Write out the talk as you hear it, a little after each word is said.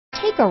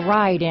Take a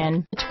ride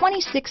in the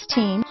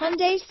 2016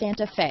 Hyundai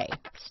Santa Fe.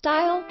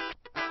 Style,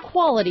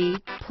 quality,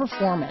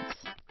 performance,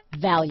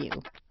 value.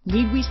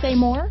 Need we say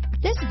more?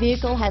 This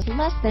vehicle has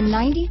less than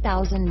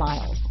 90,000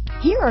 miles.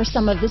 Here are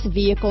some of this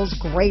vehicle's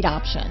great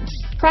options: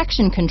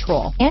 traction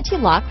control,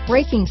 anti-lock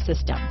braking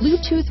system,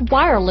 Bluetooth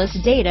wireless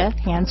data,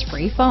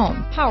 hands-free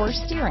phone, power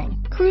steering,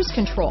 cruise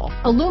control,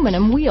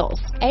 aluminum wheels,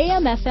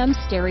 AM/FM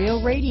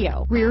stereo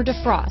radio, rear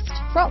defrost,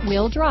 front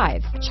wheel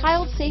drive,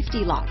 child safety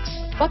locks,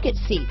 bucket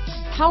seats,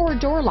 power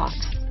door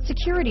locks,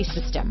 security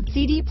system,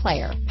 CD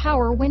player,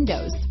 power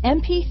windows,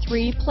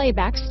 MP3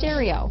 playback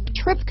stereo,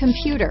 trip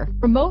computer,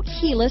 remote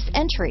keyless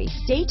entry,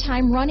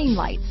 daytime running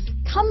lights.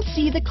 Come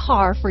see the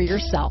car for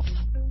yourself.